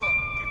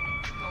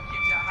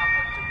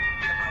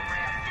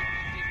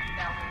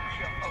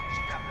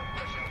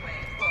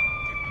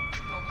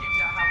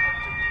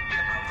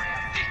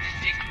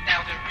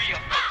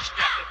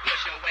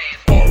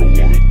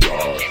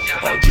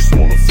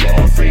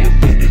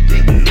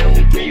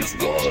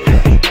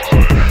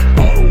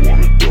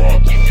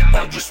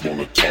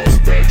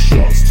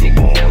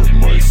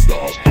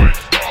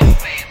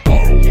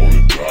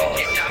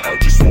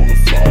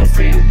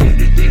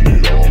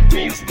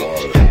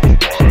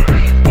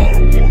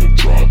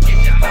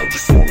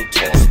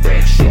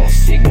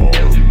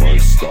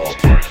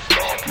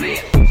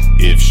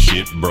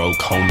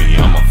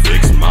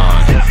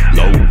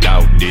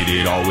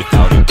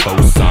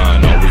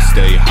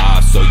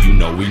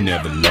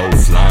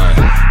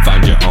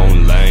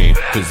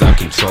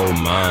control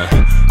mine.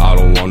 I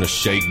don't wanna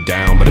shake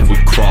down, but if we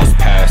cross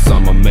paths,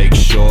 I'ma make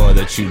sure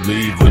that you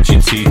leave with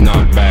your teeth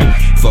knocked back.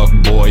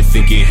 Fuckboi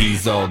thinking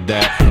he's all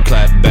that.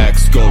 Clap back,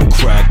 skull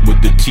crack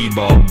with the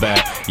T-ball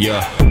bat.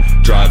 Yeah,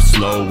 drive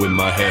slow with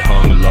my head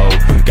hung low.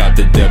 Got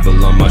the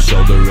devil on my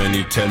shoulder and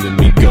he telling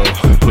me go.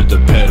 Put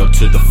the pedal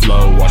to the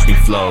flow, watch me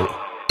float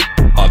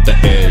off the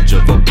edge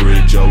of a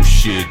bridge. Oh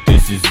shit,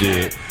 this is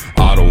it.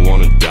 I don't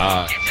wanna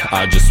die,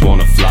 I just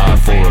wanna fly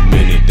for a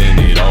minute, then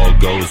it all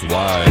goes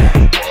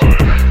wide.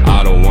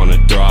 I don't wanna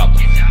drop,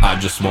 I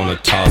just wanna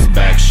toss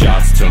back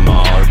shots till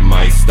my heart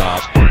might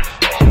stop.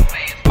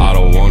 I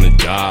don't wanna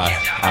die,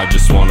 I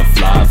just wanna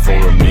fly for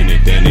a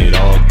minute, then it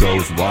all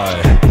goes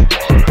wide.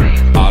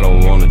 I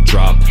don't wanna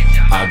drop,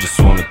 I just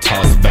wanna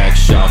toss back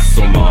shots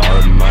so my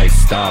heart might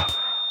stop.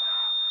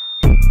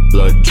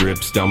 Blood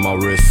drips down my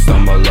wrist,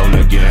 I'm alone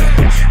again.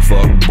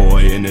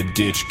 Fuckboi in a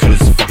ditch, cut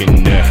his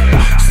fucking neck.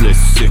 Slit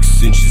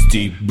 6 inches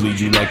deep, bleed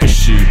you like a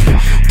sheep.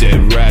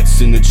 Dead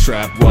rats in the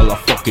trap while I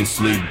fucking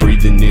sleep.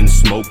 Breathing in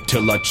smoke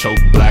till I choke,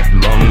 black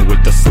lung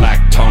with the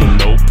slack tongue.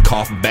 Nope,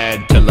 cough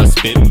bad till I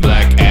spit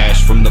black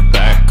ash from the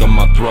back of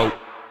my throat.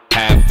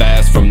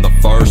 Half-ass from the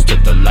first to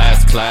the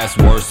last class,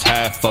 worst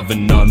half of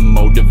an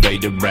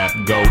unmotivated rap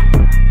goat.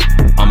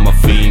 I'm a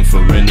fiend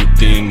for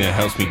anything that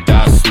helps me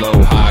die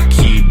slow.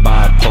 High-key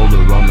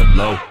bipolar on the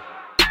low.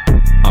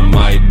 I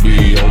might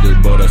be older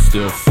but I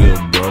still feel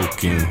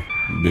broken,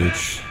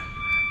 bitch.